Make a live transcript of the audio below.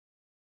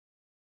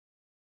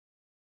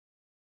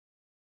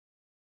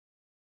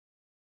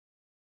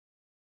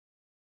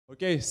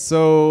Okay,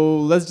 so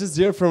let's just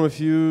hear from a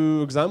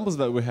few examples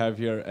that we have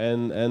here,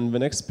 and the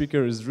next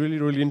speaker is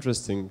really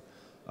interesting,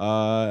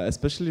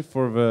 especially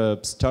for the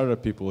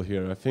startup people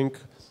here. I think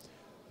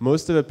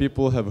most of the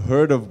people have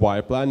heard of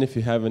YPlan. If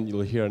you haven't,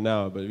 you'll hear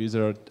now. But these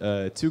are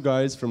two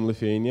guys from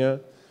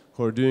Lithuania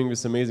who are doing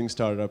this amazing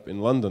startup in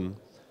London,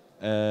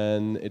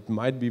 and it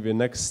might be the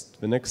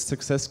next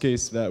success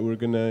case that we're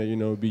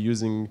gonna be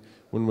using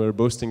when we're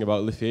boasting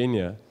about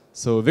Lithuania.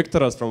 So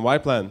VIKTORAS from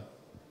YPlan.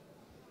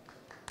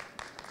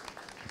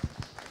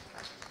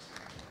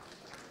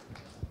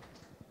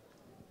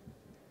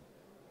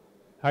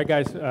 Hi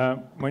guys,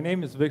 my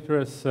name is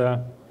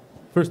VIKTORAS.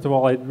 First of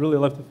all, I'd really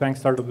love to thank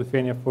Startup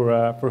Lithuania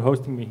for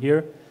hosting me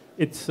here.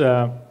 It's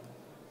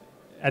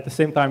at the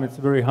same time, it's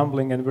very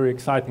humbling and very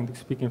exciting to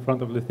speak in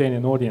front of a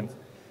Lithuanian audience.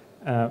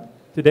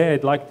 Today,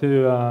 I'd like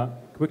to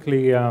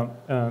quickly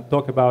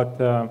talk about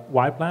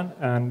YPlan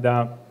and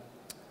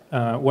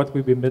what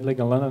we've been building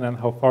in London and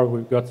how far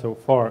we've got so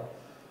far.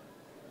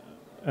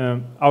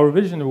 Our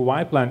vision of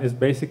YPlan is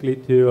basically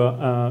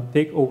to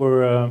take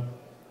over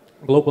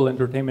global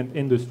entertainment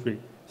industry.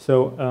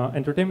 So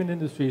entertainment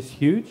industry is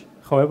huge,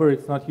 however,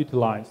 it's not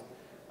utilized.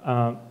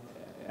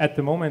 At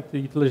the moment, the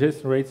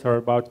utilization rates are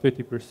about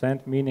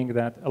 50%, meaning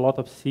that a lot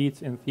of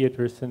seats in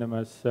theaters,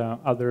 cinemas,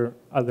 other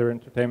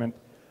entertainment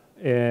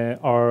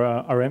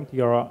are empty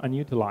or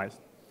unutilized.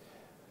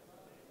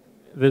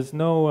 There's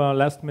no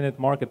last-minute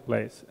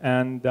marketplace,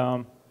 and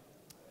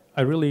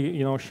I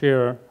really,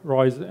 share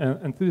Roy's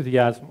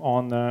enthusiasm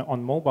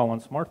on mobile,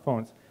 on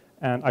smartphones,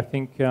 and I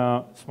think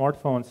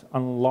smartphones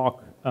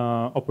unlock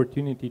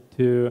opportunity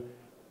to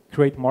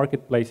create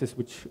marketplaces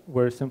which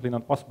were simply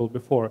not possible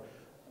before.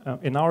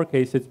 In our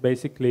case, it's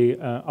basically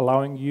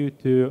allowing you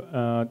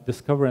to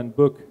discover and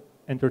book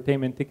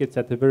entertainment tickets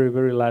at the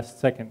very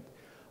last second.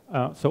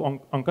 So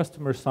on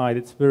customer side,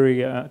 it's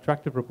very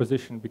attractive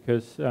proposition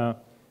because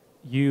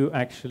you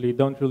actually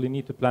don't really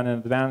need to plan in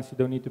advance. You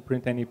don't need to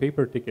print any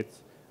paper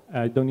tickets.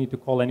 You don't need to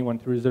call anyone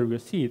to reserve your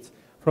seats.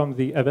 From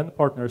the event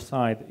partner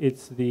side,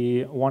 it's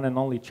the one and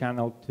only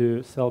channel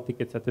to sell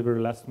tickets at the very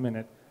last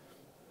minute.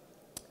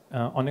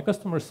 On the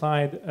customer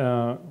side,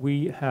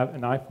 we have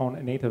an iPhone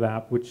native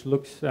app which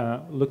looks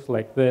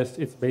like this.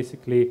 It's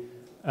basically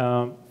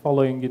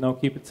following,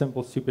 keep it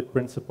simple, stupid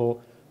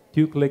principle.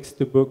 2 clicks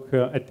to book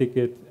a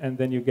ticket, and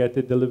then you get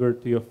it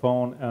delivered to your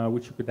phone,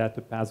 which you could add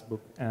to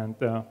Passbook. And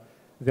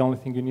the only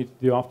thing you need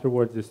to do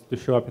afterwards is to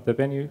show up at the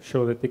venue,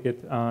 show the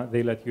ticket,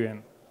 they let you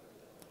in.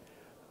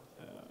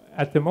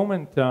 At the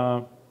moment,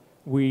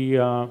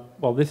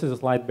 well, this is a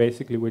slide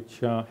basically which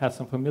has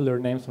some familiar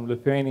names from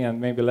Lithuania and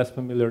maybe less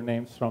familiar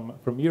names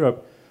from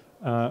Europe.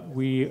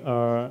 We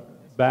are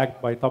backed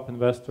by top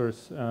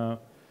investors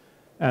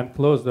and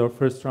closed our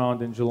first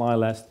round in July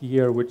last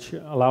year, which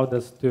allowed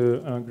us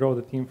to grow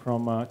the team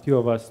from 2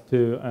 of us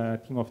to a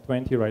team of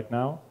 20 right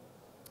now,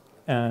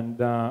 and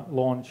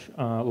launch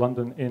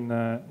London in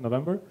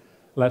November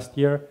last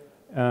year.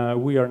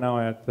 We are now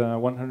at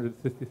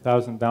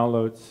 150,000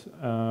 downloads,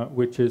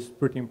 which is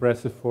pretty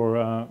impressive for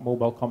a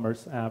mobile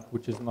commerce app,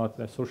 which is not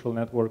a social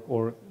network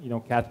or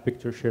cat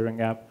picture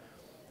sharing app.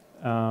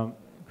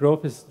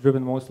 Growth is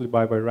driven mostly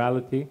by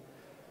virality.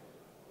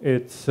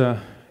 It's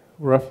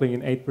roughly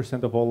in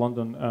 8% of all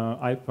London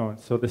iPhones,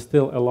 so there's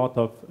still a lot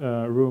of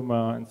room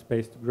and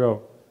space to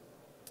grow.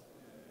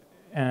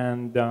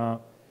 And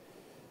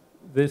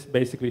this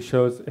basically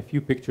shows a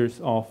few pictures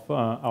of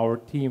our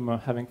team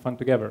having fun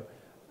together.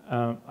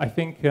 I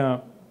think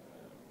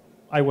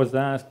I was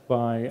asked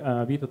by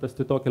VIKTORAS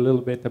to talk a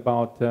little bit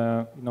about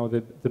the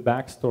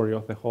backstory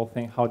of the whole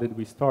thing. How did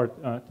we start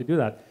to do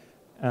that?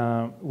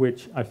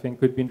 Which I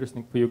think could be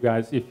interesting for you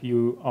guys if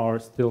you are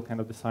still kind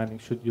of deciding,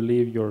 should you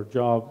leave your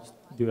job,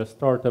 do a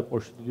startup,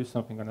 or should you do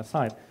something on the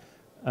side?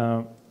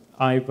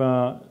 I've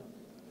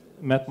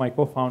met my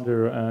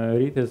co-founder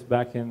Rytis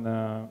back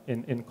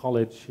in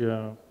college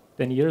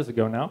 10 years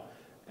ago now,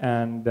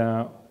 and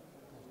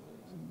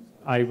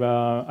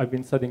I've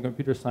been studying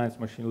computer science,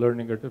 machine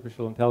learning,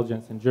 artificial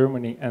intelligence in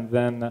Germany, and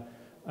then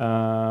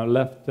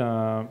left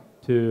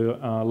to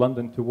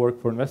London to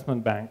work for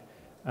investment bank.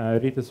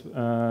 Rytis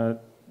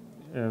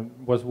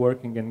was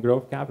working in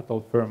growth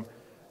capital firm,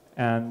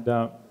 and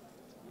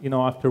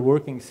after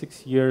working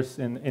 6 years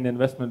in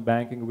investment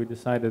banking, we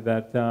decided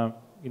that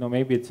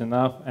maybe it's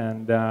enough,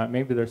 and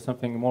maybe there's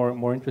something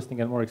more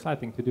interesting and more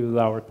exciting to do with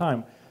our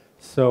time.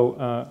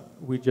 So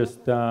we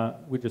just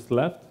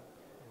left.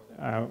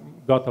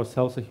 Got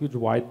ourselves a huge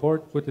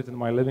whiteboard, put it in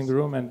my living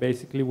room, and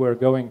basically we're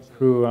going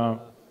through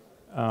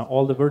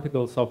all the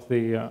verticals of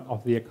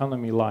the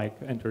economy,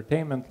 like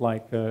entertainment,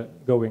 like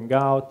going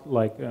out,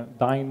 like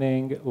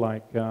dining,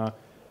 like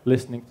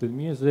listening to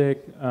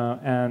music,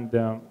 and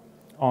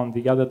on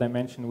the other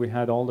dimension we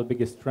had all the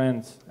biggest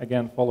trends,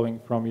 again following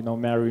from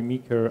Mary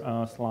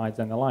Meeker slides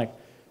and the like,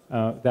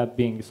 that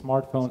being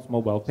smartphones,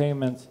 mobile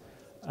payments,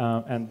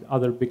 and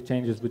other big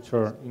changes which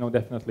are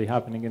definitely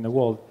happening in the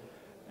world.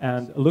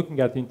 And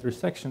looking at the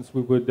intersections,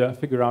 we would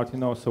figure out,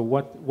 so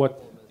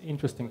what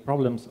interesting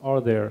problems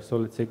are there? So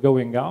let's say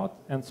going out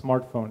and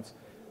smartphones.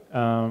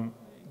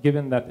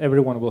 given that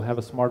everyone will have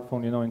a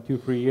smartphone, in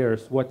 2-3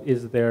 years, what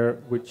is there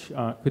which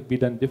could be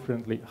done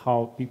differently,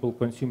 how people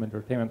consume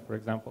entertainment, for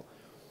example.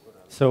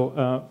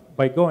 So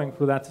by going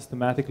through that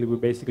systematically, we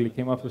basically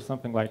came up with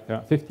something like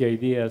 50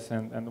 ideas,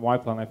 and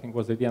Yplan, I think,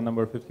 was idea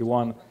number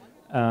 51.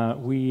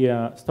 We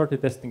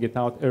started testing it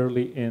out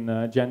early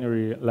in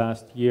January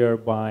last year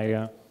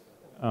by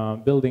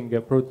building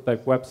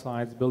prototype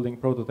websites, building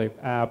prototype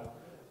app.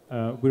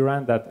 We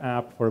ran that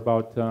app for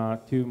about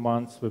 2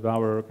 months with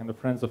our kind of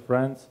friends of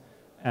friends,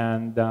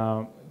 and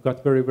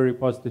got very, very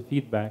positive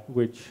feedback,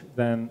 which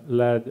then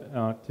led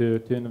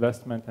to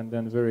investment and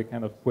then very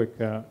kind of quick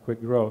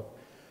growth.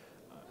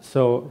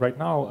 So right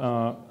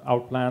now, our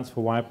plans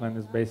for Yplan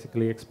is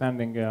basically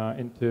expanding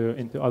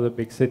into other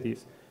big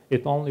cities.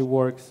 It only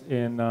works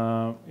in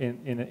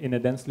a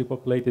densely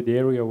populated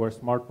area where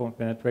smartphone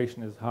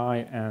penetration is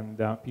high, and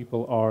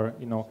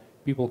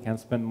people can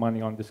spend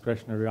money on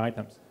discretionary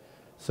items.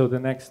 So the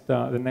next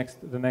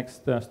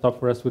stop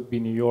for us would be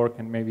New York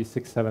and maybe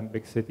 6-7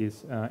 big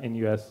cities in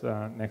US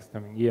next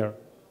coming year.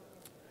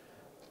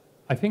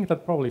 I think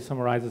that probably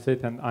summarizes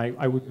it, and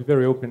I would be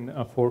very open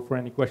for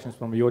any questions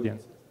from the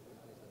audience.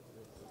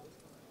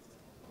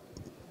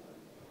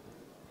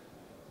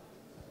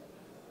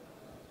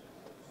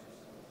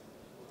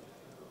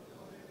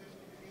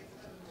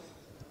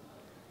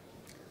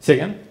 Say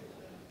again?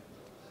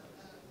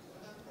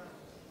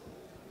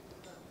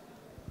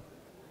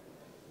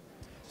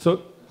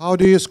 So, how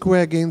do you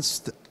square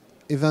against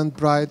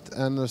Eventbrite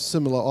and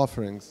similar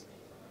offerings?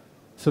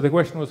 So the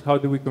question was, how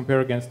do we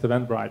compare against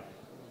Eventbrite?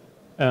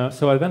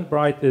 So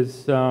Eventbrite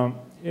is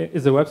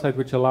a website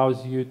which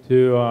allows you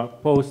to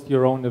post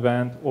your own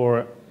event,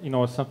 or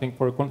something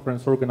for a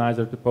conference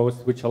organizer to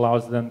post, which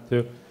allows them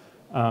to,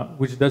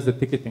 which does the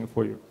ticketing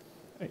for you.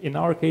 In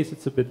our case,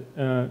 it's a bit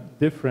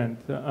different.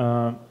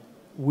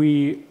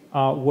 We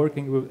are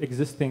working with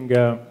existing,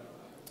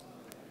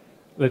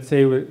 let's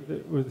say,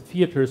 with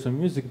theaters or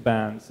music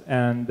bands,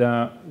 and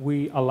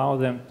we allow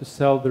them to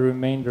sell the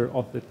remainder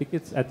of the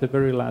tickets at the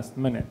very last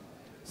minute.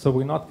 So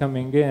we're not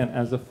coming in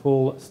as a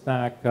full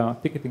stack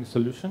ticketing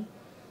solution.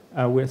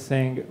 We're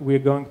saying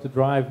we're going to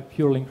drive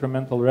purely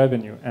incremental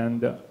revenue,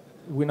 and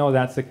we know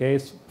that's the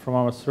case. From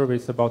our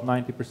surveys, about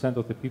 90%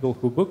 of the people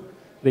who book,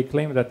 they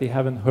claim that they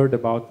haven't heard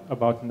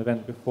about an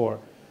event before.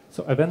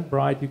 So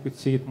Eventbrite, you could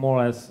see it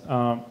more as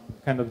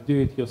kind of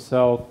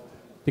do-it-yourself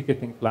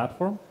ticketing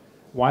platform.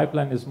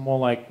 Yplan is more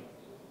like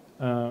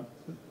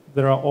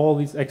there are all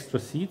these extra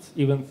seats,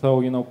 even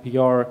though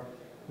PR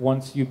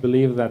wants you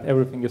believe that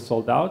everything is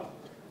sold out,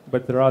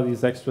 but there are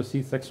these extra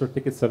seats, extra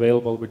tickets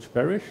available which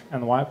perish,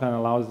 and Yplan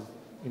allows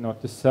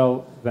to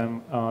sell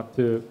them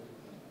to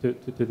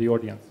the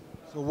audience.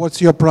 So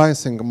what's your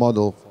pricing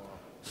model?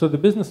 So the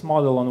business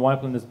model on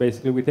Yplan is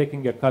basically we're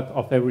taking a cut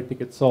of every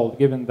ticket sold,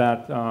 given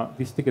that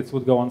these tickets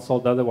would go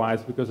unsold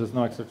otherwise because there's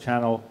no extra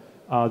channel.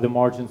 The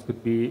margins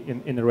could be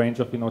in the range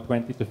of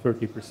 20 to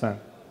 30%.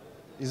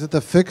 Is it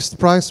a fixed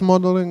price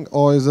modeling,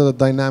 or is it a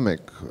dynamic?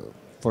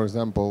 For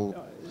example.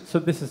 So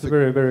this is a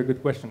very, very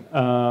good question.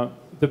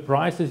 The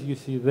prices you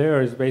see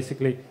there is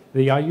basically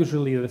they are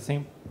usually the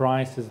same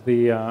price as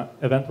the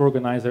event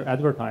organizer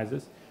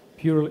advertises,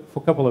 purely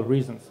for a couple of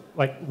reasons.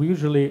 Like we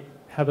usually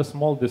have a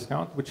small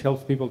discount, which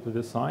helps people to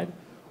decide,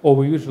 or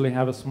we usually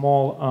have a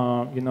small,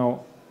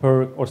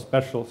 perk or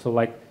special. So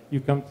like you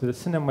come to the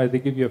cinema, they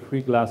give you a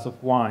free glass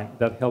of wine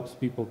that helps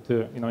people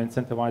to,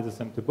 incentivizes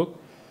them to book.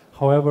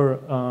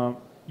 However,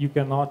 you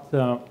cannot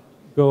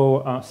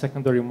go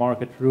secondary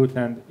market route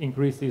and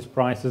increase these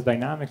prices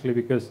dynamically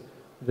because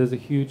there's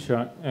a huge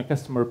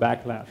customer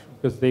backlash,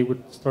 because they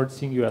would start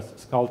seeing you as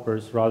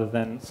scalpers rather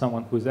than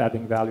someone who's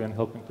adding value and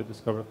helping to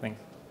discover things.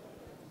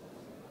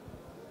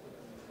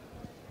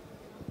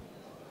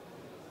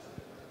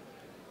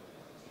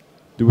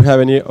 Do we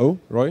have any? Oh,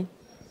 Roy?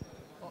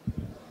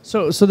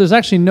 So there's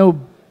actually no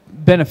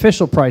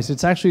beneficial price.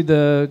 It's actually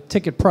the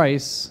ticket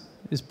price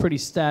is pretty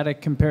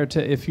static compared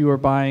to if you were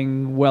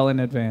buying well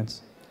in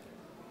advance.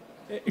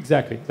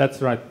 Exactly.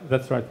 That's right.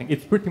 That's the right thing.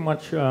 It's pretty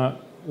much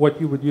what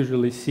you would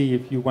usually see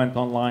if you went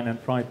online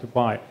and tried to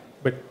buy.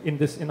 But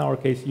in our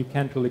case, you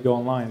can't really go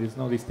online. There's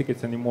no these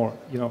tickets anymore.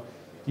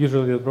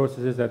 Usually the process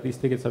is that these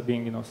tickets are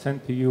being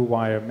sent to you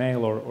via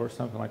mail or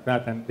something like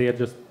that, and they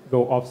just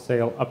go off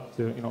sale up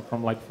to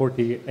from like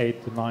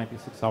 48 to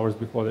 96 hours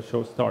before the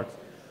show starts.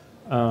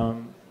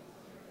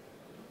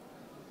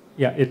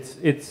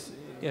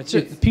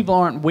 People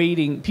aren't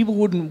waiting. People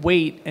wouldn't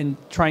wait and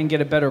try and get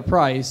a better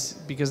price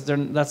because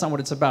that's not what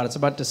it's about. It's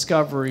about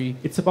discovery.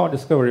 It's about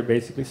discovery,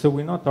 basically. So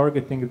we're not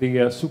targeting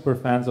the super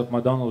fans of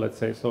Madonna, let's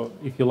say. So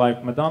if you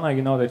like Madonna,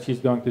 you know that she's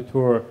going to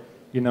tour,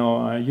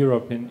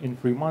 Europe in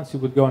 3 months. You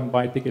would go and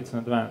buy tickets in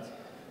advance.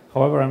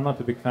 However, I'm not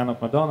a big fan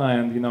of Madonna,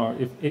 and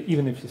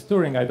even if she's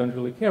touring, I don't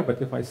really care.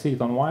 But if I see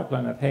it on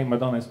Yplan that hey,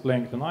 Madonna is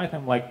playing tonight,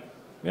 I'm like,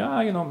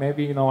 yeah,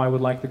 maybe I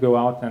would like to go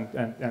out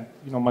and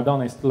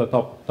Madonna is still a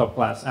top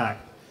class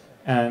act.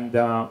 And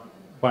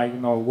by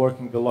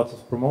working with lots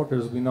of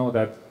promoters, we know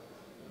that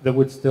there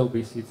would still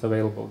be seats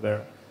available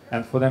there,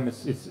 and for them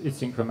it's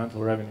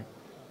incremental revenue.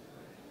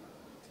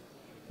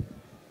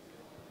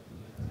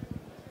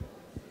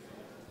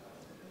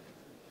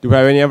 Do we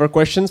have any other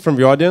questions from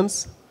the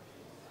audience?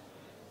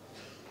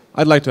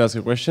 I'd like to ask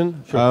a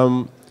question.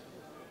 Sure.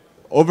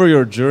 Over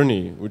your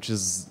journey, which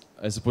is,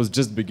 I suppose,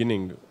 just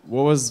beginning,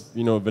 what was,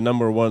 the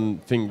number one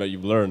thing that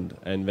you've learned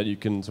and that you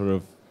can sort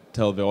of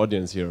tell the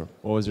audience here?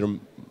 What was your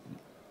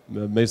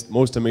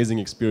most amazing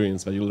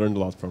experience that you learned a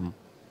lot from?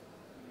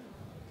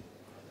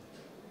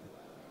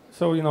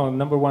 So,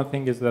 number one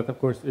thing is that, of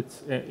course,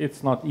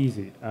 it's not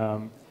easy.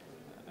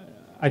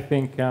 I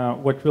think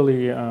what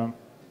really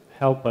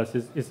helped us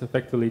is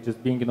effectively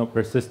just being,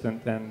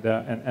 persistent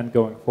and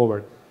going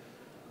forward.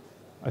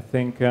 I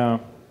think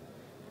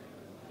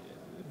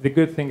the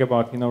good thing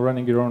about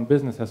running your own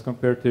business as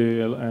compared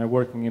to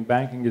working in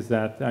banking is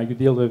that you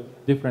deal with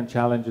different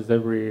challenges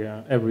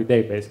every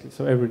day, basically.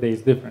 So every day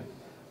is different.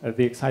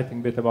 The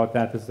exciting bit about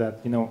that is that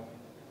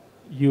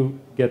you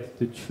get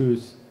to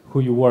choose who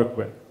you work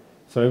with.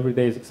 So every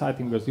day is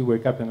exciting because you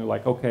wake up and you're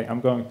like, okay,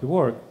 I'm going to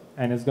work,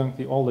 and it's going to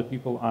be all the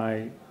people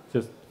I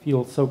just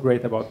feel so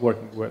great about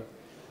working with.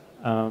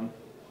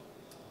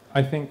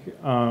 I think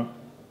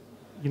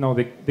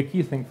the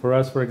key thing for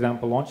us, for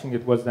example, launching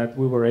it was that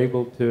we were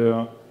able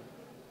to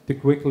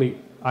quickly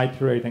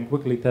iterate and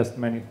quickly test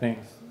many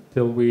things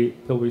till we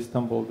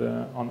stumbled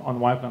on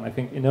Yplan. I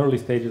think in early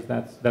stages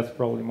that's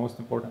probably most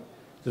important.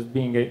 Just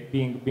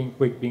being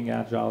quick, being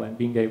agile, and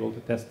being able to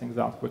test things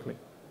out quickly.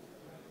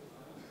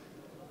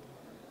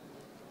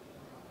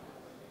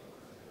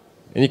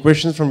 Any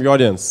questions from the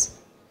audience?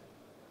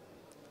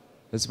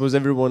 I suppose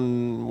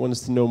everyone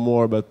wants to know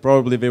more, but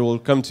probably they will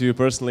come to you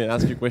personally and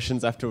ask you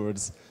questions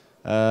afterwards.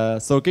 So,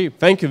 okay,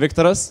 thank you,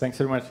 VIKTORAS. Thanks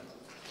very much.